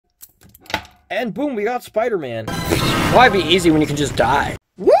And boom, we got Spider-Man. Why be easy when you can just die?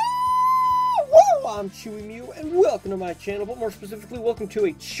 Woo! Woo! I'm Chewy Mew, and welcome to my channel, but more specifically, welcome to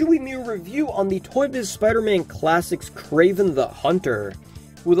a Chewy Mew review on the ToyBiz Spider-Man Classics Kraven the Hunter,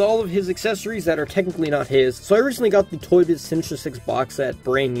 with all of his accessories that are technically not his. So I recently got the ToyBiz Sinister 6 box set,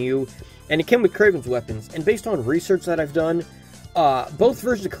 brand new, and it came with Kraven's weapons. And based on research that I've done, both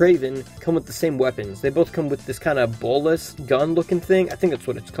versions of Kraven come with the same weapons. They both come with this kind of bolus gun-looking thing. I think that's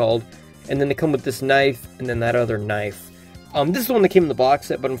what it's called. And then they come with this knife, and then that other knife. This is the one that came in the box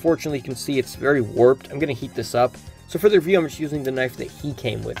set, but unfortunately you can see it's very warped. I'm going to heat this up. So for the review, I'm just using the knife that he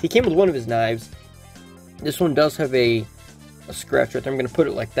came with. He came with one of his knives. This one does have a scratch right there. I'm going to put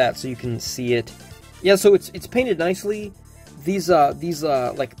it like that so you can see it. Yeah, so it's painted nicely. These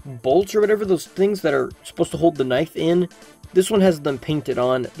like bolts or whatever, those things that are supposed to hold the knife in, this one has them painted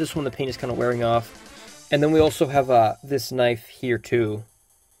on. This one, the paint is kind of wearing off. And then we also have this knife here too.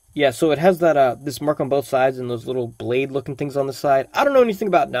 Yeah, so it has that this mark on both sides and those little blade-looking things on the side. I don't know anything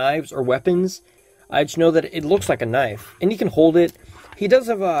about knives or weapons. I just know that it looks like a knife. And he can hold it. He does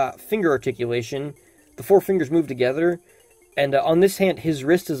have finger articulation. The 4 fingers move together. And on this hand, his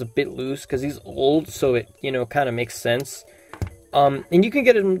wrist is a bit loose because he's old, so it, you know, kind of makes sense. And you can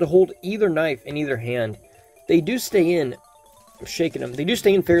get him to hold either knife in either hand. They do stay in, I'm shaking them, they do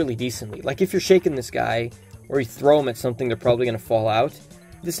stay in fairly decently. Like if you're shaking this guy, or you throw him at something, they're probably going to fall out.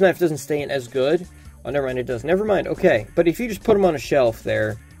 This knife doesn't stay in as good. Oh, never mind, it does. Never mind, okay. But if you just put him on a shelf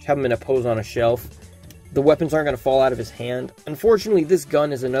there, have him in a pose on a shelf, the weapons aren't going to fall out of his hand. Unfortunately, this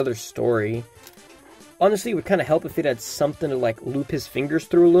gun is another story. Honestly, it would kind of help if it had something to, like, loop his fingers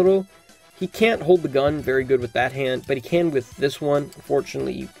through a little. He can't hold the gun very good with that hand, but he can with this one.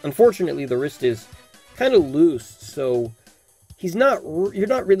 Unfortunately, the wrist is kind of loose, so you're not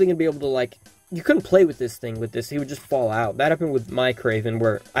really going to be able to, like, you couldn't play with this thing with this. He would just fall out. That happened with my Kraven,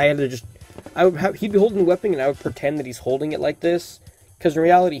 where I had to just, he'd be holding the weapon, and I would pretend that he's holding it like this, because in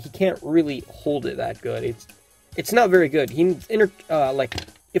reality, he can't really hold it that good. It's not very good. He like,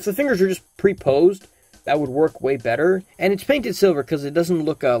 if the fingers are just pre-posed, that would work way better. And it's painted silver because it doesn't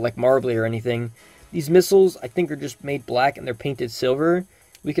look like marbly or anything. These missiles, I think, are just made black and they're painted silver.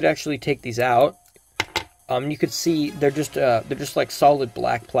 We could actually take these out. You could see they're just like solid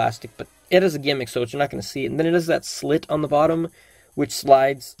black plastic, but it has a gimmick, so you're not going to see it. And then it has that slit on the bottom, which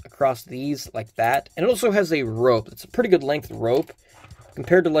slides across these like that. And it also has a rope. It's a pretty good length rope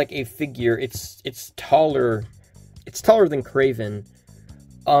compared to like a figure. It's taller. It's taller than Kraven.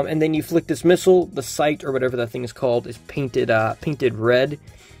 And then you flick this missile, the sight, or whatever that thing is called, is painted painted red.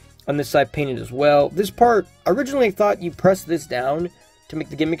 On this side, painted as well. This part, originally I thought you press this down to make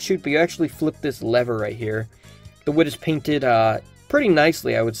the gimmick shoot, but you actually flip this lever right here. The wood is painted pretty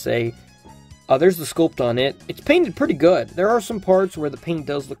nicely, I would say. There's the sculpt on it. It's painted pretty good. There are some parts where the paint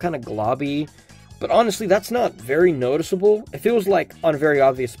does look kind of globby, but honestly, that's not very noticeable. If it was, like, on a very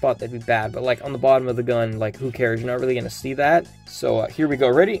obvious spot, that'd be bad. But, like, on the bottom of the gun, like, who cares? You're not really going to see that. So, here we go.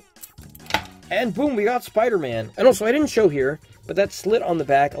 Ready? And boom, we got Spider-Man. And also, I didn't show here, but that slit on the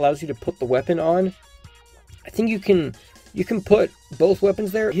back allows you to put the weapon on. I think you can put both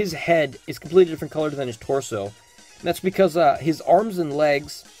weapons there. His head is completely different color than his torso. And that's because his arms and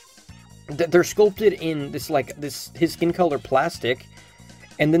legs, they're sculpted in this, like, his skin color plastic.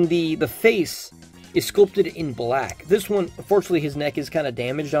 And then the face is sculpted in black. This one, unfortunately, his neck is kind of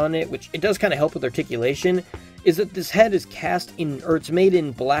damaged on it, which it does kind of help with articulation, is that this head is cast in, or it's made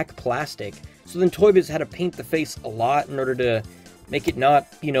in black plastic. So then ToyBiz had to paint the face a lot in order to make it not,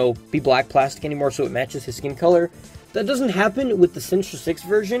 you know, be black plastic anymore so it matches his skin color. That doesn't happen with the Sinister 6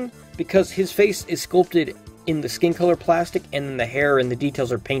 version, because his face is sculpted in the skin color plastic, and then the hair and the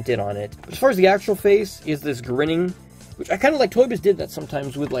details are painted on it. But as far as the actual face, is this grinning, which I kind of like. ToyBiz did that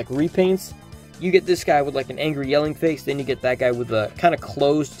sometimes with, like, repaints. You get this guy with, like, an angry yelling face, then you get that guy with a kind of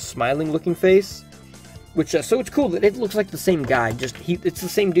closed, smiling looking face. Which, so it's cool that it looks like the same guy, just, it's the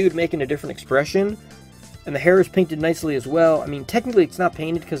same dude making a different expression. And the hair is painted nicely as well. I mean, technically it's not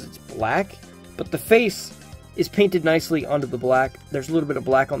painted because it's black, but the face is painted nicely onto the black. There's a little bit of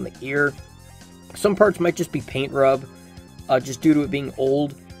black on the ear. Some parts might just be paint rub, just due to it being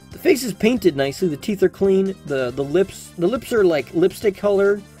old. The face is painted nicely, the teeth are clean, the lips are like lipstick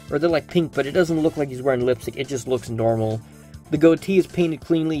color, or they're like pink, but it doesn't look like he's wearing lipstick, it just looks normal. The goatee is painted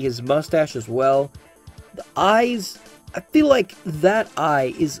cleanly, his mustache as well. The eyes, I feel like that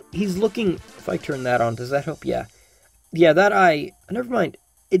eye is, he's looking, if I turn that on, does that help? Yeah. Yeah, that eye, never mind.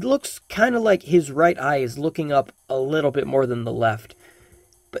 It looks kind of like his right eye is looking up a little bit more than the left.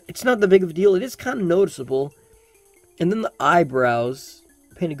 But it's not that big of a deal, it is kind of noticeable. And then the eyebrows,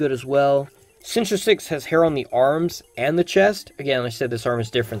 painted good as well. Sinister 6 has hair on the arms and the chest. Again, like I said, this arm is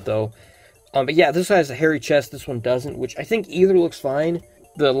different though. But yeah, this has a hairy chest, this one doesn't, which I think either looks fine.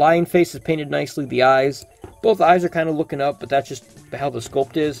 The lion face is painted nicely, the eyes. Both eyes are kind of looking up, but that's just how the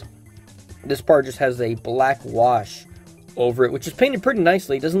sculpt is. This part just has a black wash over it, which is painted pretty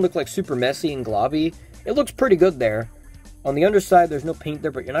nicely. It doesn't look like super messy and globby. It looks pretty good there. On the underside, there's no paint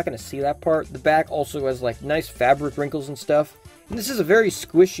there, but you're not going to see that part. The back also has like nice fabric wrinkles and stuff. And this is a very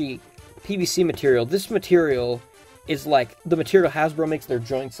squishy PVC material. This material is like the material Hasbro makes their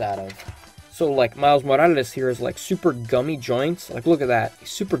joints out of. So like Miles Morales here is like super gummy joints. Like look at that,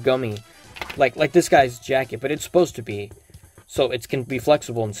 he's super gummy. Like this guy's jacket, but it's supposed to be. So it can be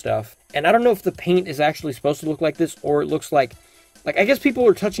flexible and stuff. And I don't know if the paint is actually supposed to look like this, or it looks like I guess people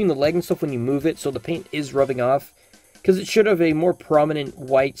are touching the leg and stuff when you move it, so the paint is rubbing off. Because it should have a more prominent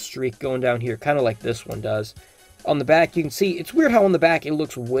white streak going down here, kind of like this one does. On the back, you can see, it's weird how on the back it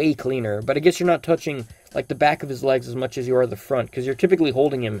looks way cleaner, but I guess you're not touching like the back of his legs as much as you are the front, because you're typically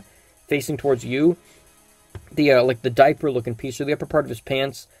holding him facing towards you. The like the diaper looking piece, or the upper part of his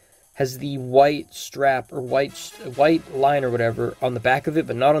pants, has the white strap or white line or whatever on the back of it,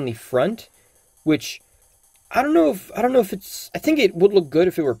 but not on the front, which I don't know if it's, I think it would look good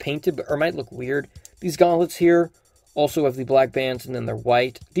if it were painted, but or it might look weird. These gauntlets here also have the black bands, and then they're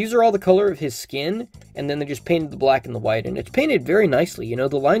white. These are all the color of his skin, and then they just painted the black and the white, and it's painted very nicely. You know,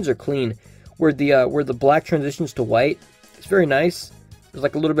 the lines are clean. Where the black transitions to white, it's very nice. There's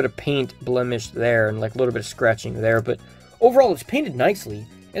like a little bit of paint blemish there, and like a little bit of scratching there, but overall it's painted nicely.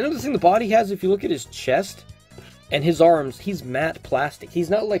 Another thing the body has, if you look at his chest and his arms, he's matte plastic. He's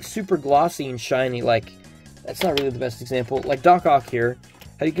not like super glossy and shiny, like, that's not really the best example. Like Doc Ock here,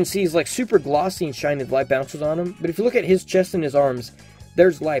 how you can see he's like super glossy and shiny, the light bounces on him. But if you look at his chest and his arms,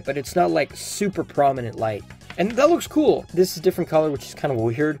 there's light, but it's not like super prominent light. And that looks cool. This is a different color, which is kind of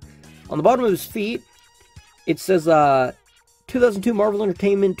weird. On the bottom of his feet, it says 2002 Marvel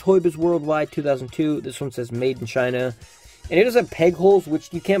Entertainment, ToyBiz Worldwide 2002. This one says Made in China. And it does have peg holes,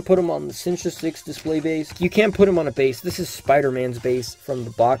 which you can't put them on the Cincha 6 display base. You can't put them on a base. This is Spider-Man's base from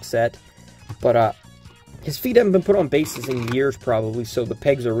the box set. But his feet haven't been put on bases in years, probably, so the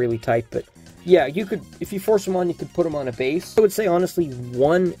pegs are really tight. But yeah, you could, if you force them on, you could put them on a base. I would say, honestly,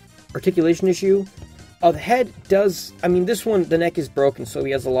 one articulation issue. The head does, I mean, this one, the neck is broken, so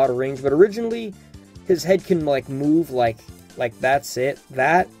he has a lot of range. But originally, his head can, like, move, like that's it.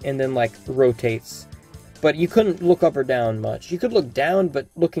 That, and then, like, rotates. But you couldn't look up or down much. You could look down, but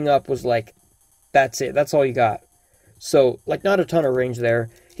looking up was like, that's it. That's all you got. So, like, not a ton of range there.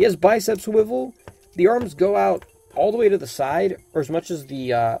 He has bicep swivel. The arms go out all the way to the side, or as much as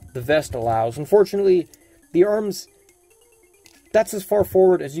the vest allows. Unfortunately, the arms, that's as far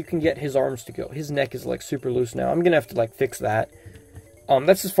forward as you can get his arms to go. His neck is, like, super loose now. I'm going to have to, like, fix that.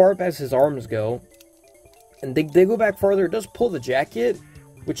 That's as far up as his arms go. And they go back farther. It does pull the jacket,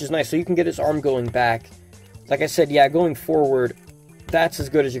 which is nice. So you can get his arm going back. Like I said, yeah, going forward, that's as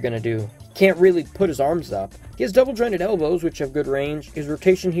good as you're going to do. Can't really put his arms up. He has double-jointed elbows, which have good range. His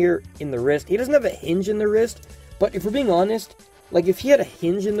rotation here in the wrist. He doesn't have a hinge in the wrist, but if we're being honest, like, if he had a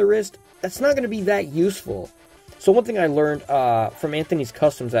hinge in the wrist, that's not going to be that useful. So one thing I learned from Anthony's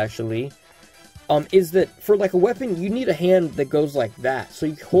Customs, actually, is that for, like, a weapon, you need a hand that goes like that. So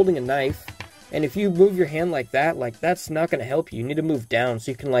you're holding a knife, and if you move your hand like, that's not going to help you. You need to move down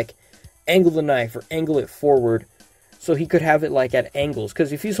so you can, like, angle the knife or angle it forward so he could have it like at angles,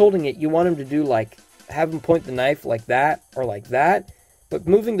 because if he's holding it, you want him to do like, have him point the knife like that or like that, but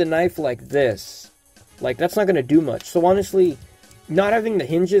moving the knife like this, like, that's not going to do much. So honestly, not having the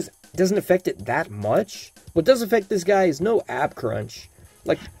hinges doesn't affect it that much. What does affect this guy is no ab crunch.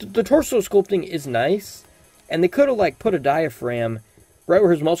 Like, the torso sculpting is nice, and they could have like put a diaphragm right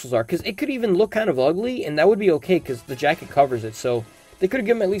where his muscles are, because it could even look kind of ugly, and that would be okay because the jacket covers it. So they could have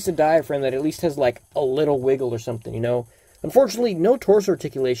given him at least a diaphragm that at least has, like, a little wiggle or something, you know? Unfortunately, no torso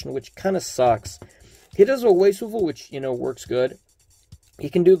articulation, which kind of sucks. He does a waist swivel, which, you know, works good. He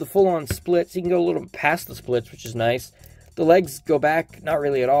can do the full-on splits. He can go a little past the splits, which is nice. The legs go back, not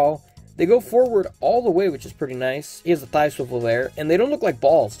really at all. They go forward all the way, which is pretty nice. He has a thigh swivel there, and they don't look like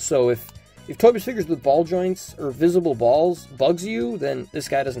balls. So if ToyBiz figures with ball joints or visible balls bugs you, then this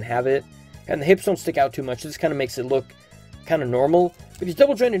guy doesn't have it. And the hips don't stick out too much. This kind of makes it look kind of normal. But he's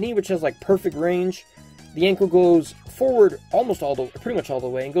double-jointed knee, which has, like, perfect range. The ankle goes forward almost all the, pretty much all the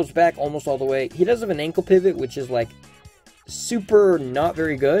way, and goes back almost all the way. He does have an ankle pivot, which is, like, super not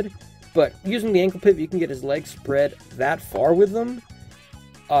very good. But using the ankle pivot, you can get his legs spread that far with them.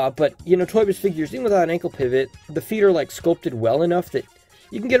 But, you know, ToyBiz figures, even without an ankle pivot, the feet are, like, sculpted well enough that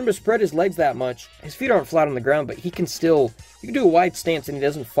you can get him to spread his legs that much. His feet aren't flat on the ground, but he can still, you can do a wide stance and he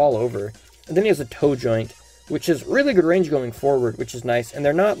doesn't fall over. And then he has a toe joint, which is really good range going forward, which is nice. And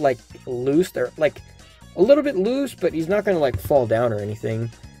they're not, like, loose. They're, like, a little bit loose, but he's not going to, like, fall down or anything,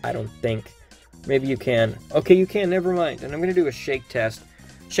 I don't think. Maybe you can. Okay, you can. Never mind. And I'm going to do a shake test.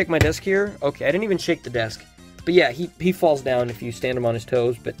 Shake my desk here. Okay, I didn't even shake the desk. But yeah, he falls down if you stand him on his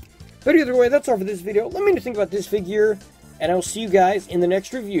toes. But either way, that's all for this video. Let me know what you think about this figure, and I'll see you guys in the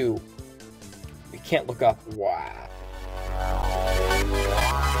next review. You can't look up. Wow.